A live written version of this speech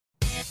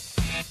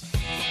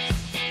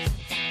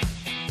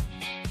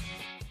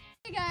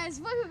guys,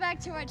 welcome back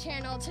to our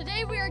channel.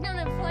 Today we are going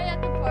to play at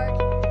the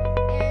park,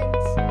 and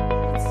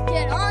let's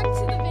get on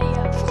to the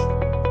video.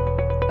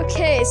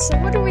 Okay, so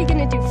what are we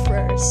going to do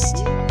first?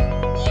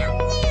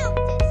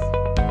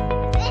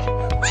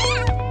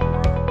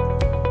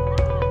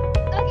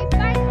 Okay,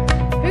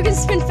 fine. Who can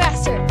spin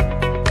faster?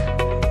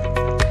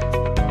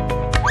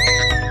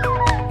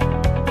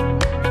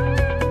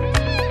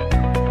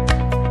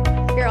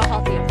 Here, I'll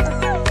help you.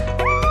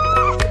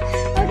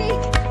 Okay,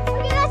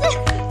 that's it.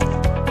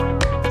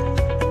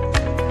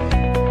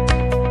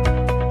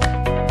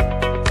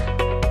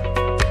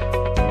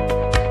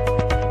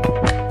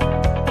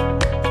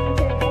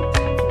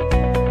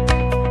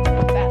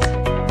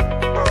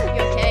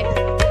 You okay?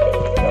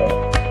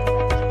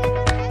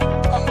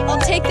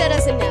 I'll take that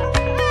as a no.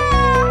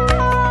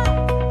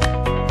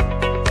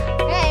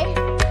 Hey.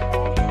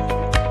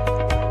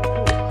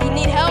 You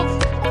need help?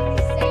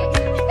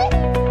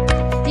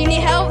 Do you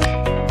need help?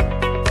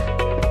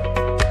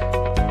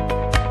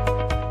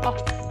 Oh.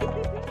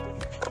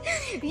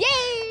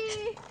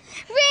 Yay!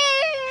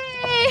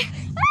 Whee!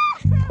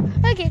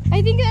 Okay,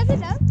 I think that's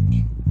enough.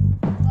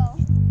 Oh.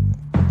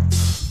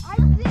 I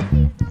did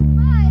need so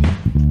much.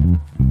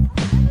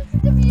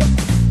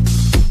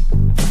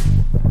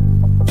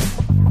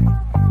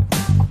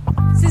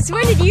 Since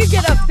when did you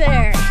get up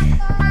there?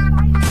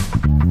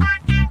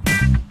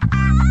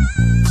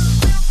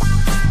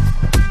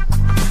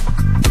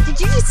 Did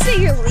you just say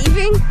you're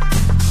leaving?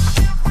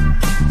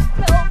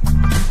 No.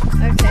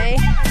 Okay.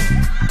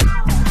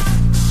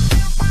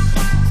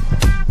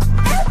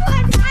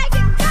 Everyone, I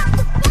can drop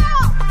the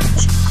ball.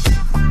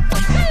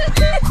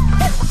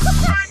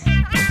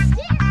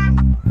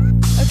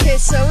 Okay,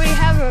 so we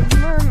have a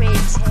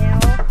mermaid tail.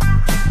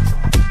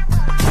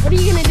 What are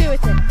you gonna do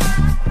with it?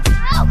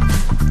 Ow!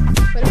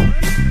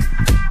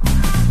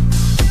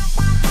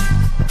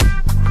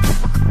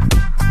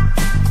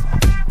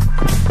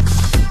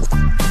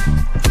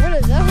 What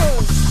are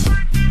those?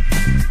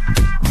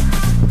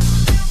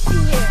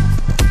 Here.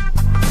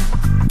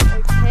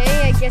 Okay,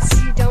 I guess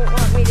you don't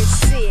want me to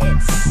see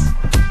it.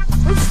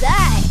 What's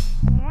that?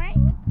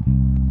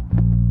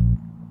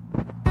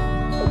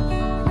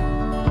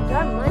 Is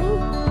that money?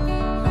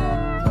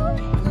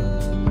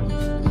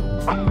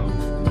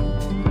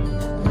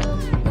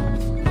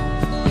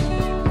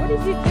 What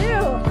did you do?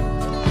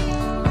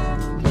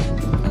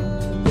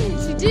 What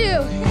did you do?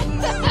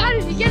 How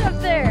did you get up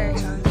there?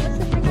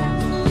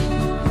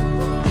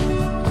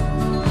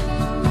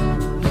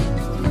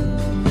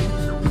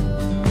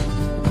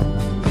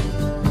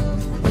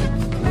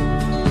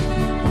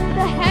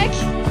 The heck?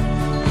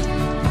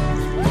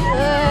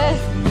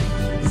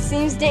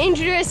 Seems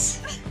dangerous.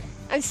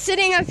 I'm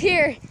sitting up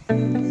here.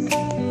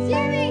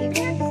 Sammy, we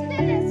have to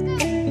spin it. Let's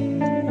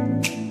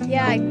go.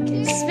 Yeah, I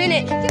can spin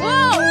it.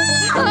 Whoa!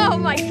 Oh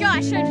my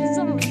gosh, I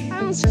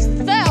almost just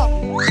fell.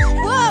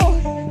 Whoa!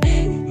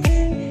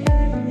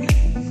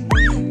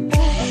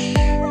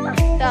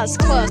 That was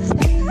close.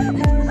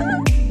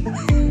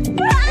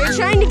 Are you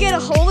trying to get a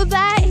hold of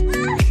that?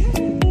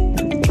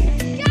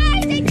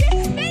 Guys, I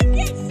just spent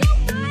it so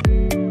much.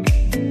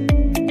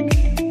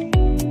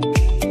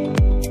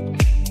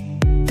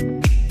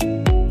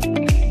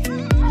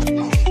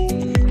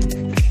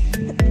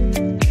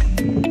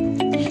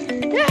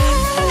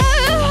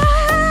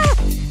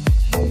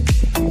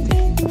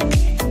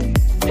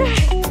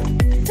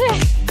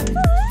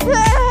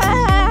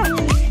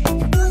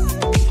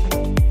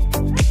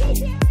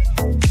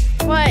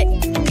 What?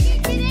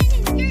 Get in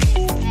and you're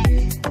gonna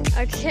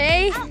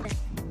Okay.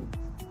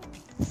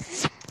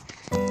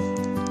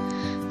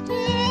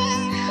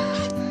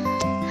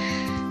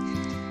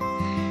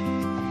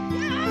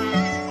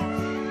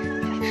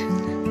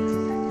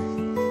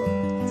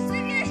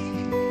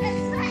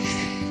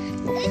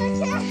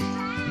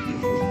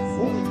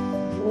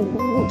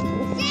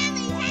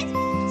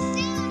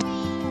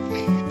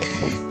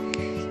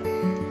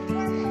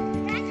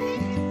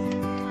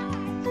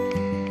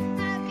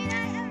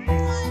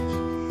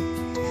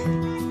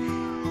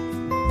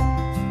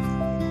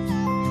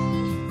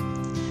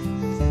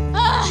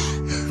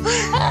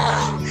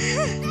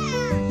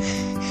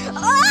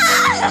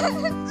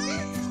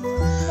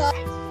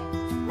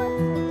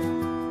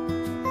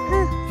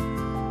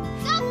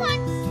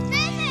 Someone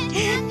spin it.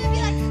 It has to be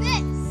like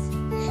this.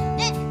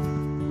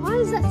 Why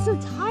is that so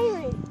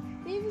tiring?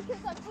 Maybe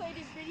because I played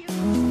a video.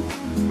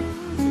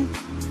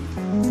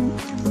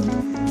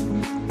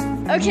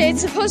 Okay,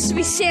 it's supposed to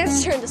be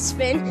Sam's turn to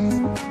spin.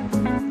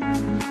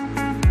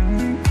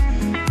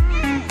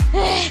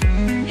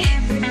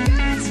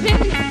 Spin.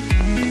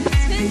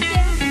 Spin,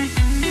 Sam.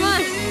 Come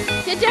on.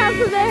 Get down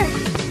from there.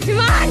 Come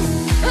on.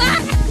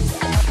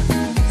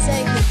 Say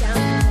get down.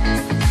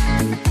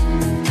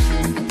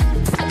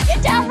 Get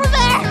down from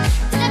there.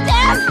 Get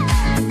down.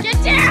 Get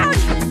down.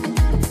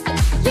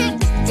 Get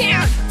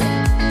down.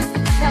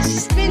 Now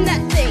spin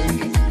that thing.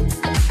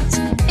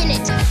 Spin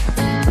it.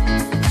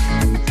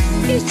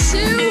 3,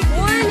 2,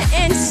 1,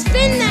 and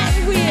spin that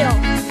wheel.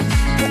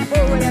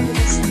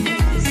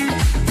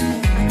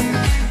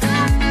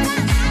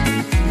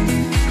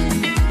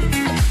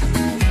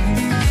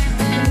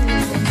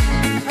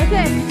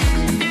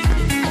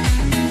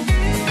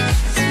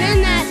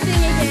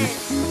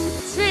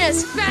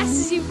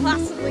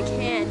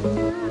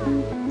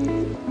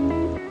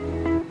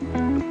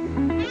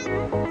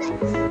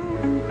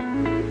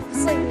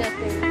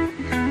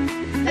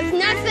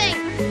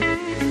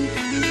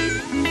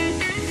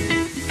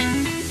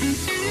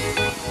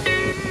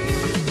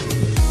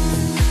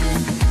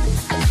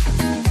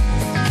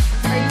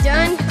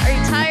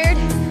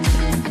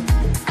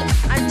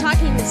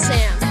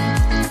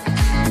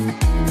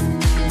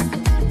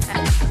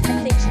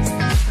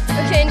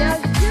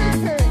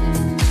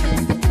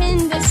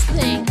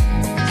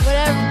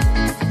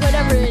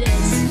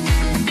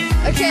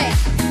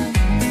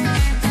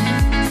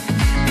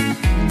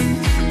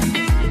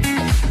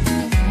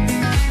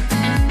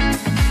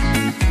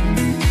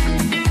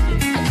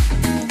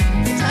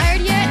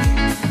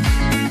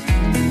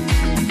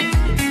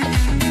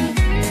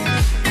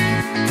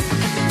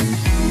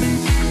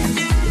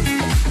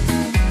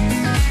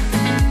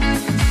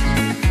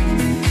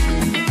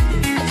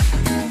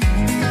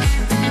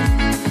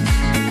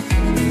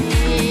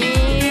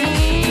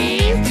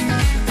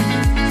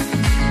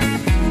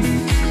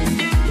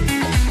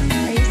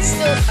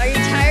 Are you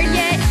tired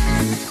yet?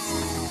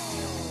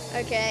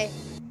 Okay.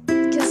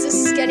 Because this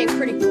is getting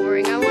pretty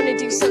boring. I want to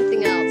do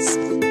something else.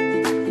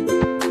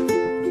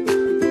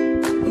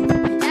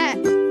 That,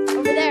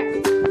 over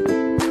there.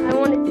 I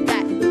want to do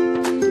that.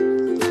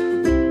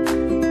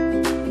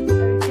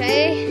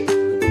 Okay.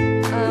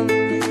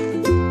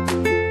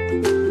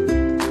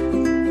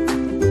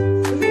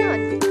 Moving on.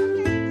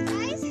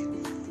 Guys,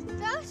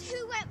 those who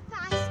went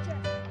faster.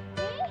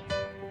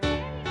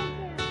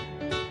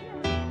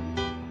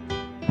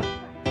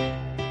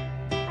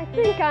 I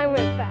think I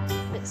went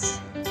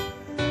fastest.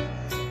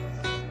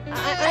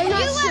 I'm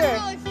not sure. You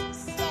went really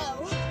slow.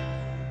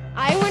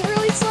 I went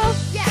really slow?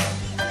 Yeah.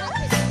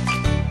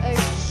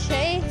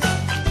 Okay.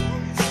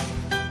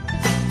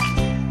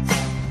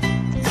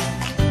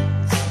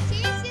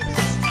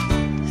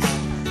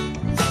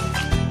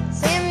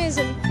 Sammy is a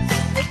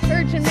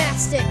her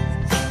gymnastic.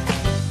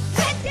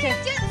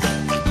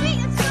 Wait,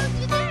 let's go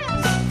do that.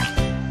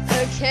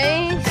 Okay.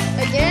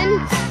 Again.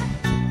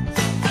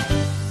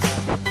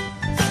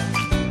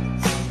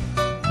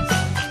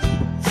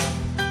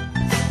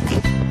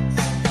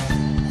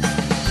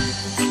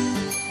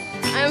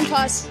 I'm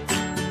pause.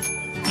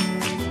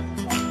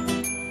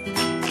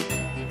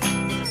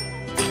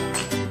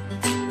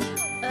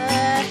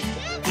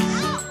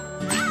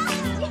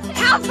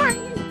 How far?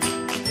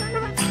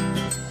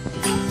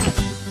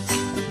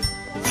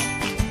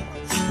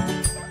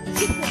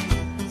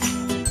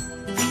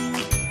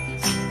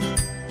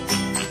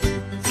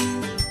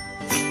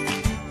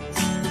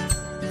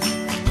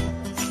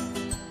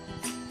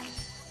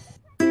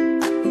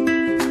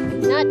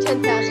 Not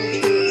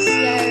 10,000 trees.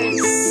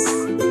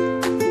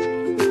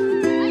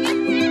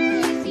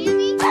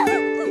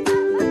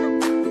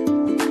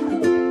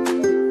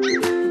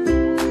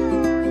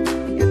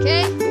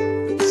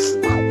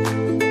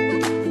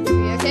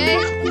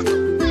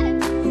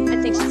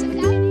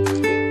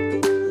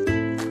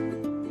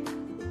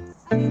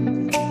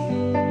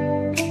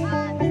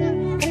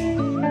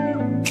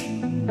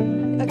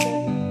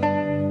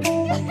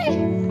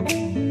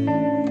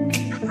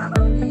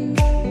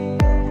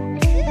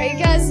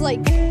 There's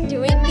like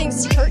doing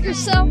things to hurt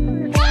yourself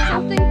or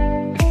something?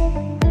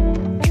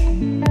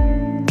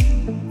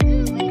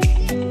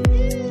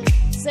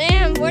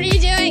 Sam, what are you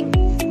doing?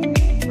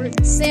 Or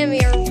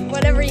Sammy, or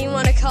whatever you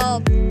want to call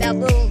that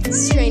little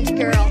strange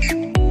girl.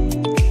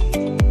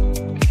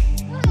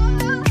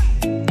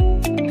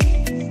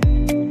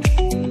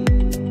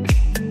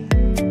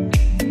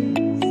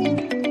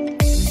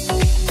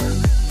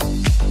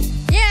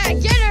 Yeah,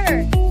 get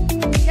her!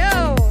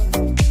 Go!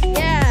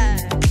 Yeah!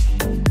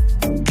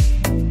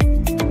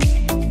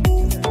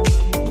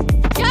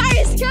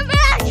 Guys, come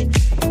back!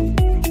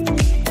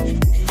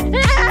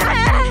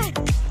 Ah!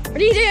 What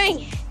are you doing?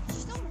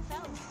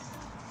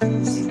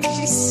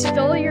 She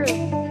stole your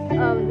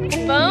phone?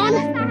 Found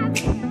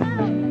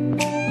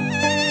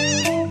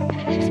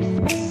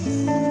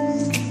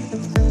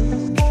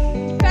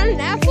an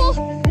apple?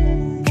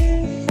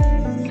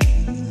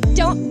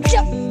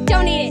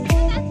 Don't eat it.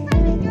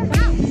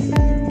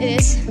 It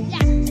is?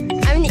 Yeah.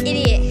 I'm an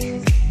idiot.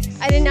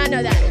 I did not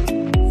know that.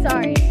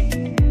 Sorry.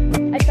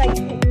 I thought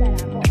you picked that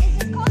apple.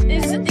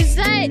 Is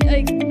that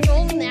a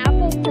golden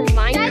apple from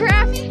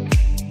Minecraft?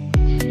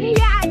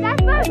 Yeah,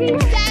 that's what we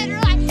said.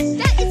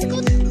 That is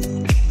good.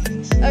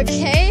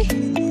 Okay.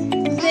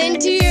 Then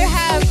do you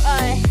have,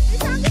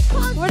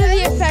 what are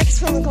the effects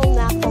from a golden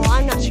apple?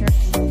 I'm not sure.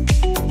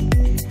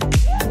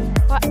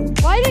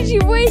 Why did you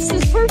waste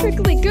this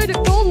perfectly good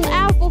golden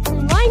apple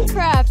from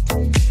Minecraft?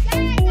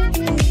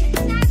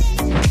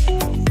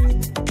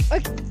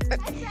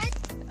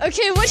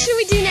 Okay, what should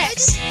we do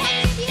next?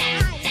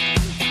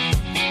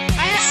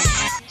 I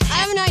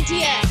have an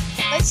idea.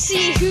 Let's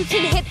see who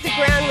can hit the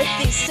ground with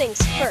these things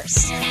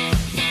first.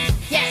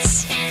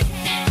 Yes.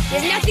 We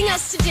have nothing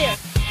else to do.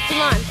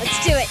 Come on, let's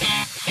do it.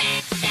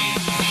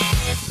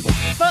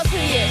 Both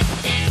of you.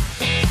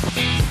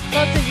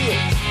 Both of you.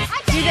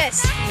 Do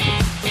this.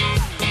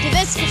 Do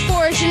this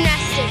before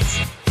gymnastics.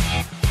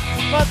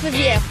 Both of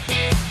you.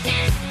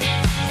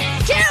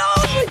 Get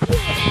on with it!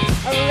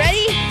 Are we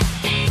ready?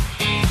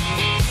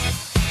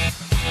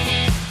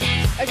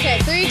 Okay,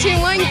 3, 2,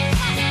 1.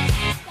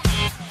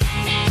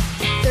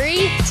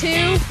 3,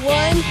 2,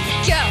 1,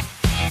 go.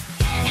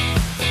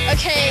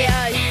 Okay,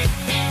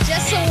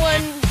 Jessa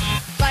won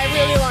by a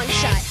really long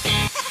shot.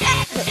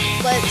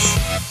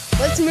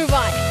 Let's move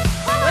on.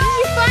 What did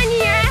you find in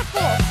your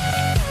apple?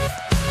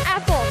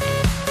 Apple.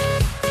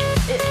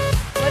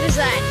 What is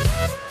that?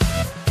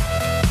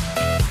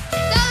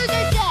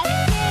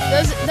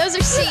 Those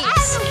are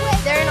seeds.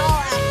 They're in all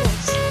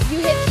apples. You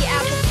hit the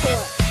apple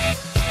core.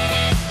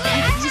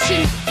 You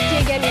shouldn't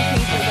dig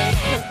anything for them.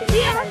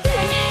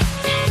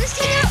 Let's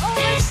take out all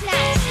our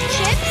snacks.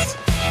 Chips?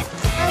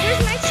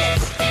 Where's my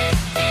chips?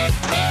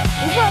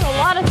 We brought a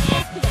lot of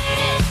stuff to the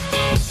park.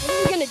 What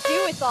are we gonna do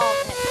with all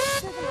of it?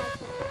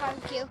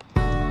 Barbecue.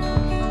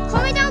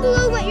 Comment down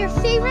below what your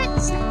favorite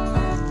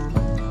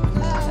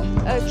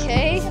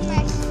Okay.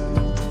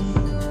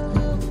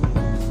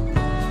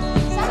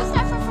 some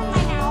stuff are from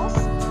my house.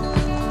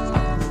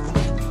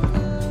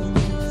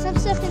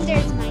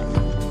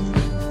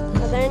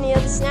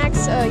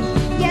 snacks.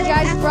 You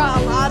guys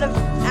brought a lot of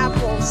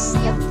apples.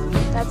 Yep.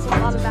 That's a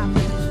lot of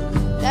apples.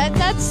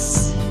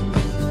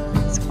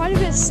 That's quite a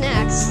bit of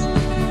snacks.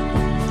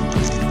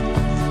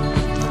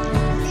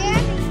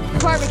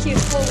 And Barbecue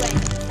full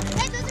length.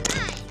 those are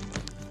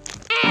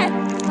mine.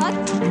 What?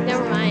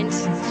 Never mind.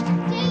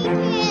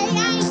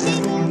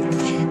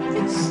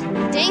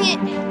 Dang it.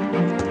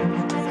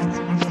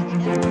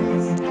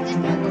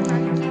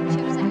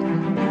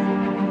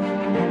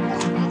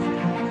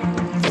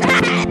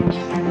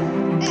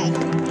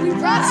 We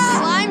brought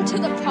slime to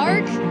the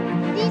park.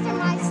 These are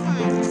my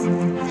slimes.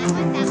 That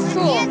one.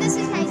 Cool. And this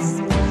is my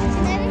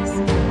genetics.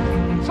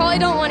 Probably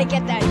don't want to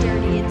get that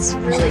dirty. It's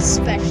really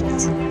special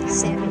to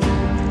Sammy.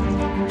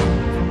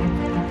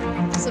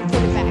 So put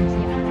it back.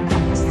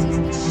 Yeah. Excuse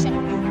me, shut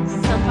up.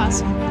 It's not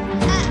possible.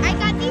 I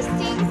got these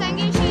things I'm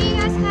going to show you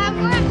guys how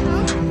more at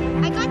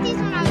home. I got these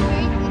when I was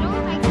very little,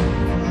 like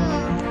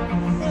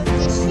little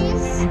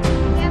dishes.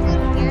 They have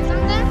little ears on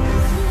them.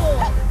 Cool.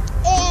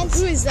 And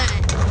Who is that?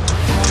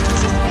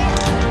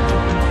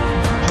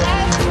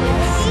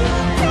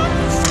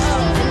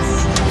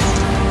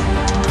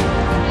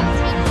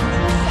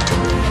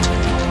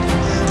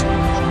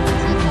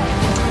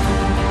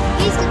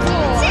 These are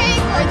cool.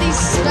 Are these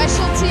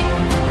specialty?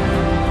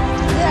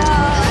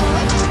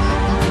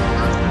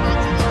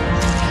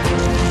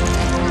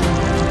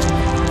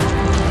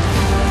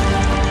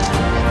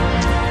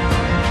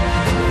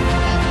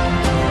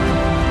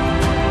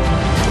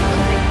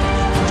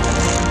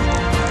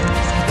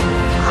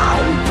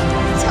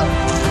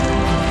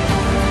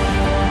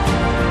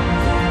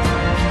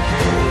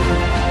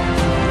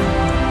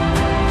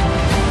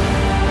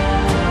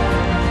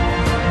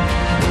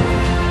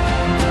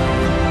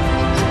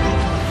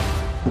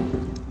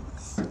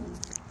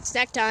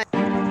 Snack time. Oh,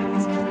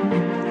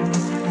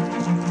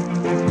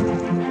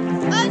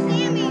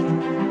 Sammy,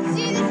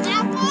 see this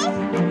apple?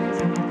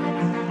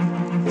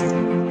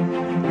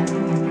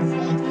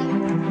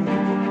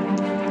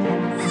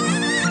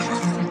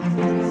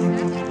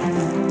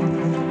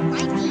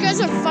 You guys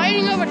are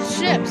fighting over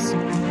chips.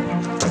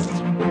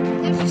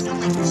 Those just sound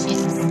like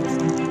chips.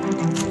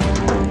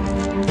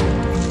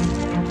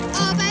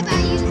 Oh,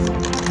 bye-bye, you.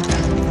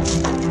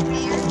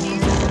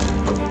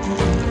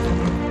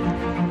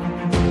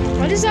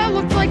 Why does that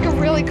look like a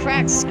really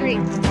cracked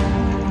screen?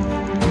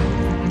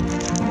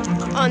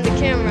 On the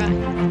camera.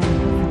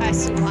 I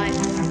see why.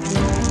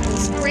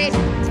 It's great.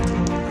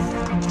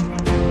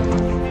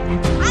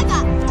 I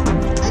got.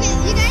 Okay,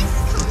 you guys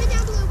comment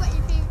down below what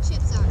your favorite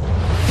chips are.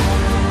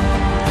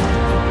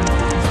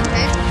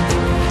 Okay.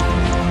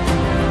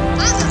 I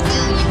have a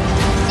feeling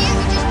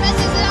Sammy just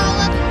messes it all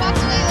up and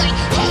walks away like.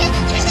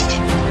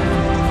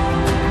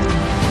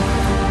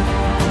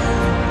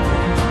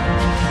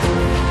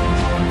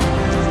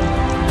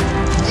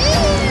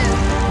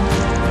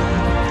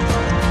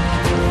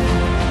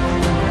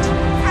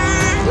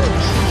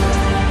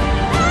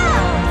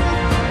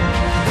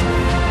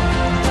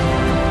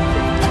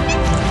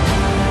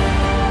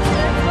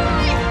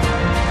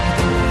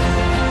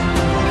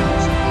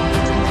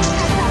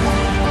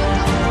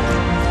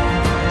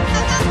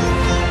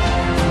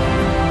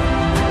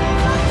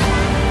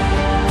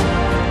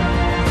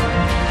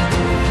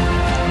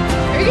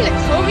 Are you gonna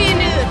Kobe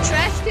into the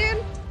trash can?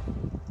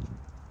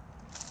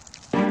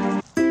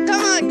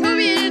 Come on,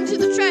 Kobe into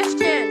the trash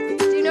can.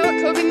 Do you know what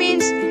Kobe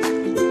means?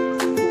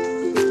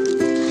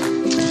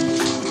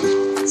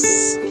 Let's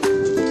see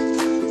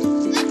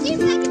if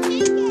I can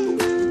make it.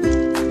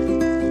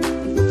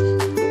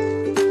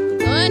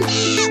 One.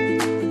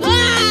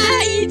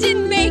 Ah, you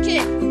didn't make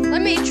it.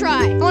 Let me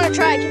try. I want to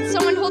try. Can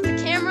someone hold the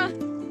camera?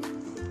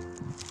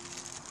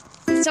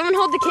 Can someone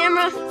hold the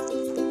camera?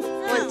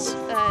 Once.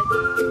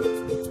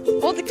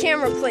 Hold the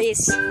camera,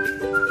 please.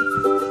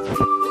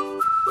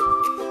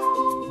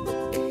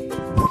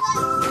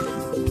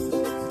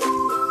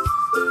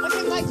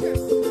 Okay, my turn.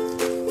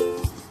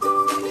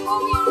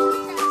 Kobe into the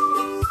trash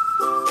can.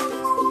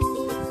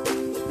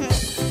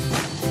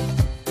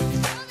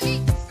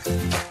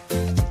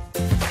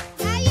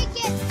 Now you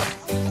get.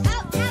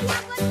 Oh, now you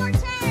have one more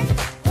turn.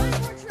 One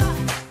more try.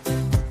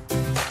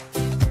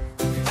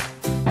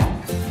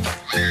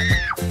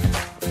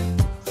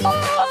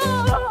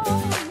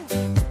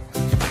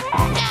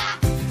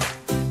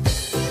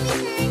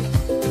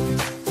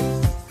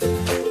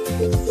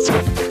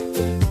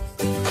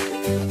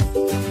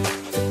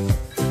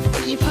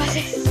 You pause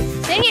it.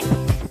 Dang it!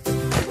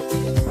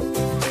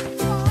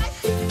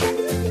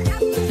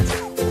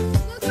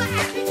 Look what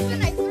happens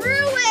when I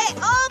threw it.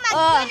 Oh my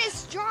goodness,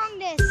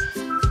 strongness.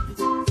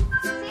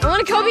 I want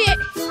to Kobe it.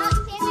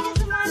 Sammy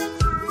doesn't want to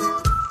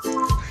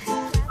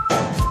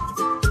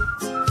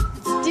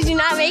turn. Did you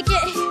not make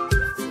it?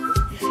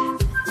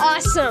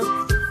 Awesome.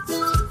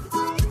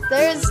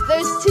 There's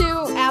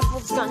 2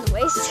 apples gone to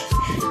waste.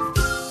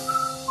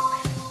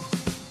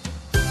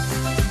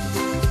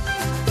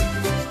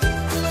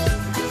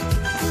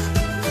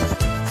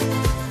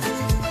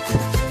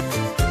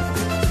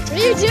 What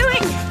are you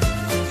doing?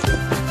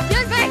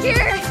 Get back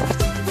here!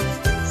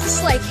 Is this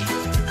like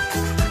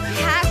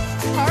half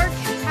park,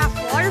 half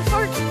water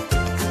park?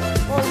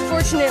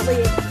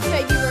 unfortunately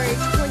February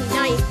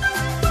 29th,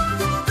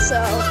 so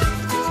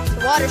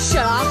the water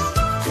shut off.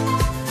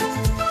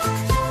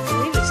 I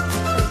believe it's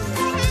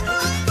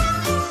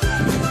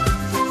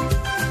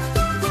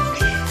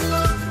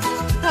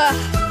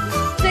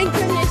thank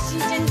goodness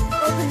you didn't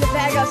open the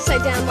bag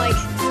upside down like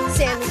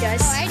Sammy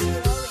does. Oh, I do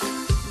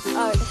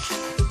always. Oh.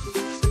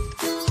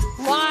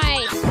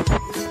 Why?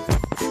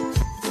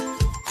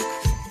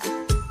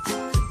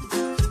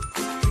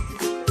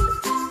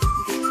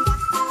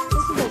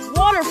 This is the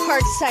water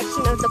park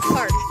section of the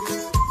park.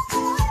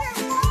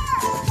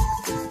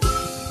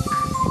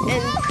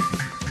 And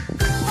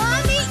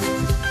Mommy!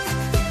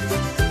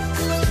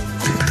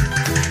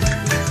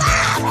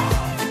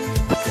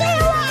 Stay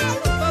alive!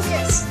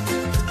 focus.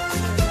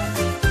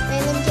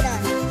 Wait, let me get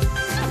on.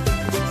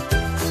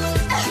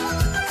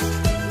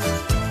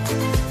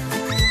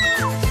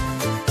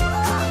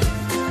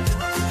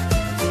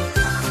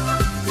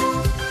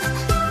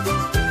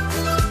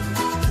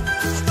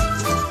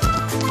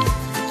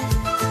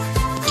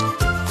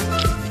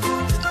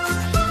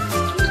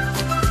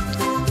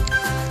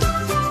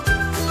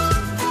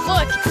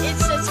 Look, it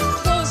says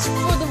closed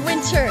for the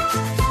winter.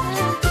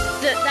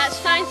 That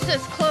sign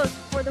says closed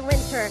for the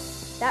winter.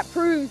 That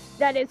proves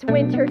that it's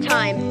winter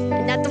time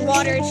and that the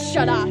water is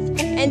shut off.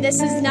 And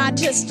this is not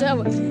just a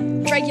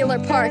regular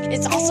park,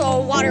 it's also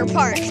a water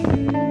park.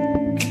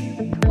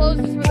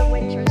 Closed for the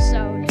winter,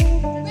 so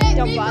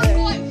don't bother.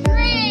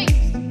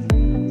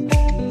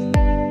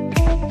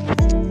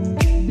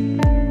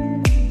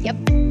 Yep,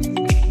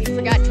 we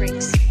forgot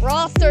drinks. We're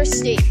all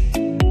thirsty.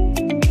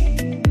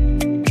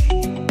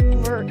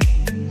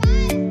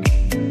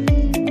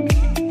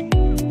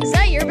 Is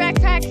that your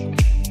backpack?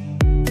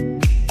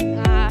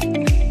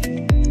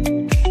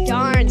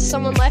 Darn,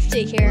 someone left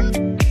it here.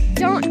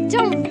 Don't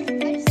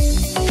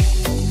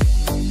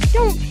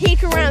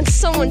peek around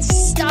someone's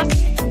stuff.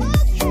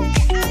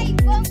 Okay, I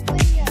won't when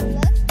you're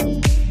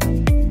looking.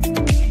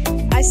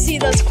 I see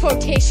those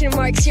quotation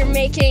marks you're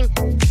making.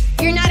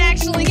 You're not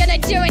actually gonna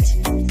do it.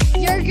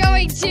 You're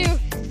going to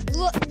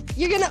look.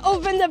 You're gonna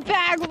open the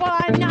bag while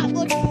I'm not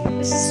looking.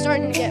 This is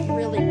starting to get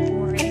really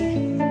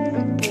boring.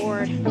 I'm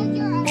bored. Because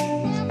you're on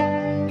camera.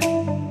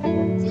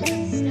 Do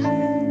the stuff.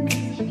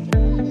 Maybe you can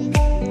hold it.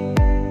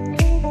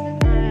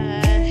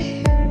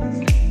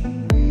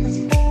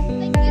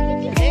 Like,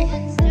 you can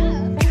just hold stuff.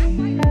 That's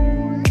why you're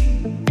bored.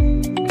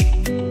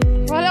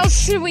 What else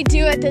should we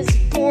do at this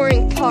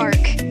boring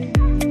park?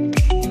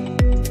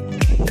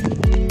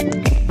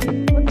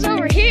 What's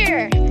over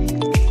here?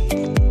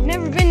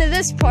 Never been to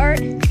this part.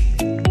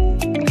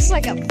 Looks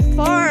like a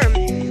farm.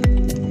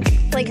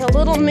 Like a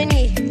little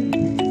mini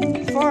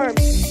farm.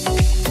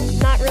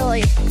 Not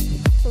really.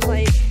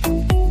 Like,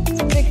 it's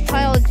a big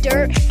pile of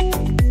dirt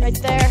right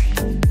there.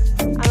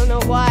 I don't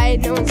know why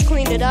no one's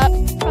cleaned it up.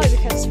 Probably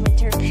because it's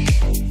winter.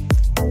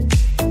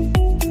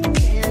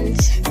 And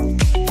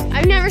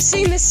I've never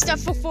seen this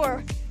stuff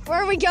before. Where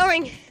are we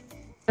going?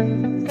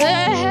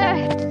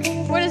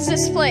 What is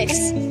this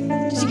place?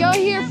 Did you go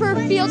here for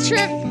a field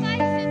trip?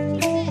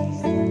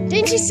 556.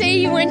 Didn't you say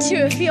you went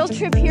to a field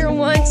trip here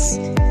once?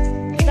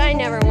 'Cause I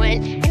never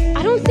went.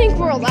 I don't think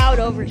we're allowed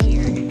over here.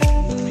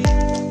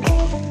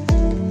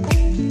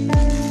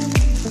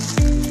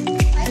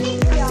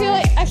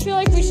 I feel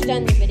like we should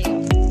end the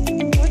video.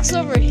 What's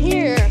over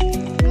here?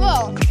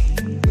 Whoa.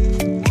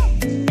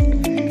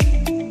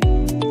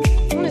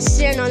 I'm gonna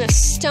stand on a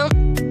stump.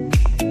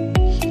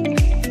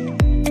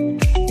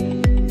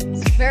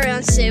 It's very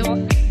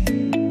unstable.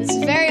 It's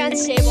very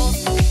unstable.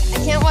 I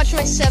can't watch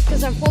my step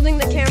because I'm holding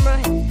the camera.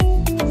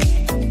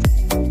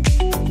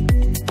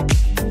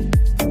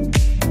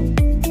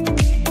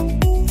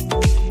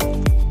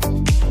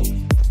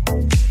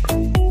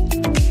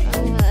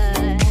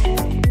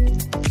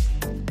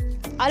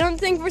 I don't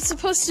think we're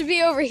supposed to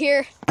be over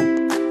here. Oh,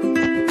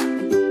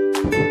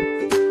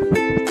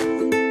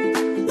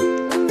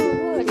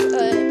 look,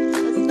 the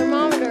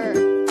thermometer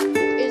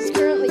is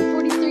currently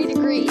 43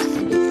 degrees.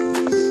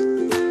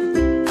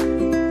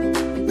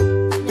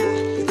 Now,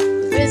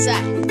 what is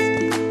that?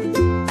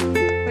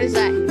 What is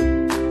that?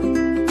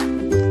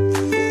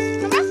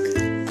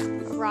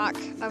 A rock.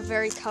 A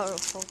very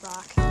colorful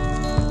rock.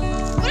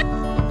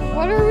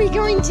 What are we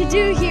going to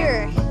do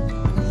here?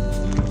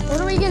 What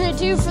are we gonna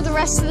do for the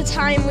rest of the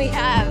time we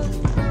have?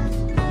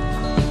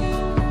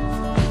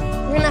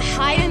 We're gonna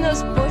hide in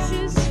those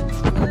bushes?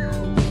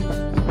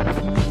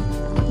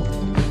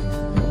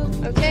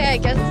 Okay, I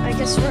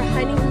guess we're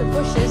hiding in the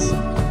bushes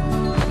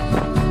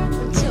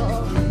until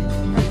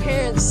our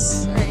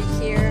parents are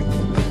here.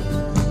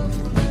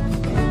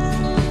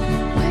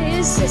 What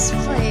is this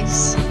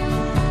place?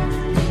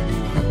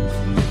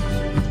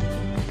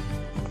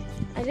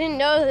 I didn't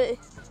know that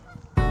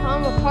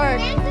Palma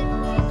Park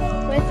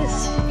went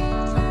this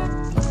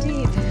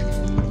deep.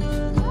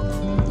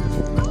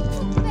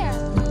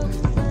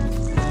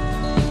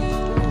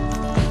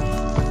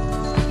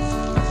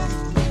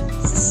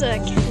 Is this a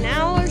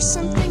canal or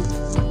something?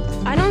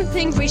 I don't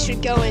think we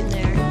should go in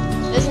there.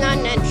 There's not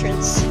an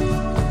entrance.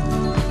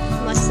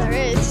 Unless there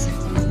is.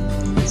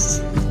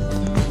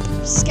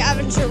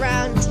 Scavenge around.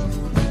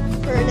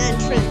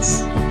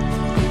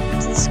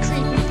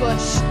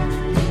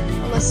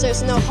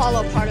 there's no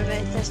hollow part of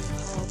it. There's no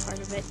hollow part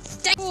of it.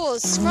 Cool,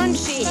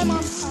 scrunchy. My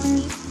mom's calling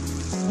me.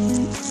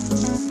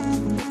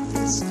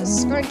 It's a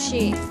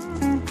scrunchy.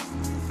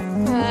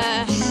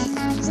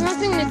 There's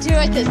nothing to do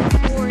at this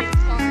boring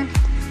part.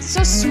 It's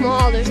so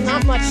small, there's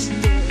not much to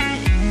do in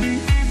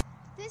it.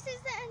 This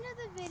is the end of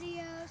the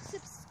video.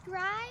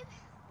 Subscribe,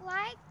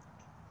 like,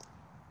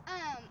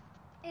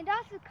 and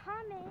also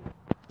comment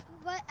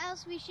what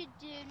else we should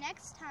do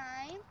next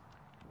time.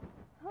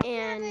 Hope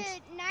And you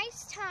have a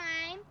nice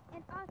time.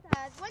 And also,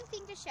 one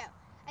thing to show.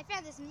 I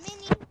found this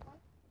mini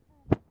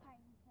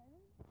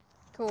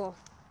cool.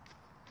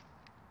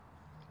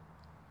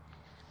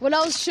 What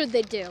else should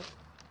they do?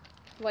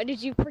 What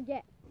did you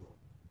forget?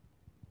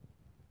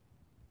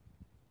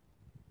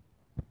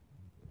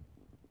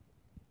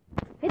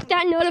 Hit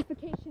that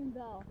notification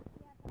bell.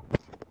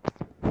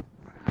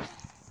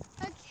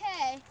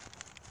 Okay.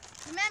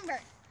 Remember,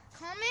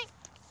 comment,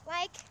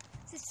 like,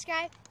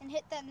 subscribe, and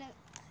hit that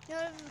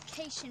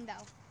notification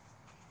bell.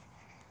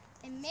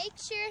 And make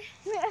sure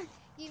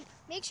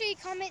you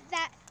comment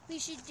that we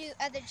should do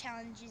other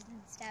challenges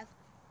and stuff.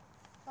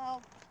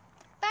 Well,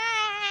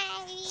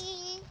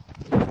 bye.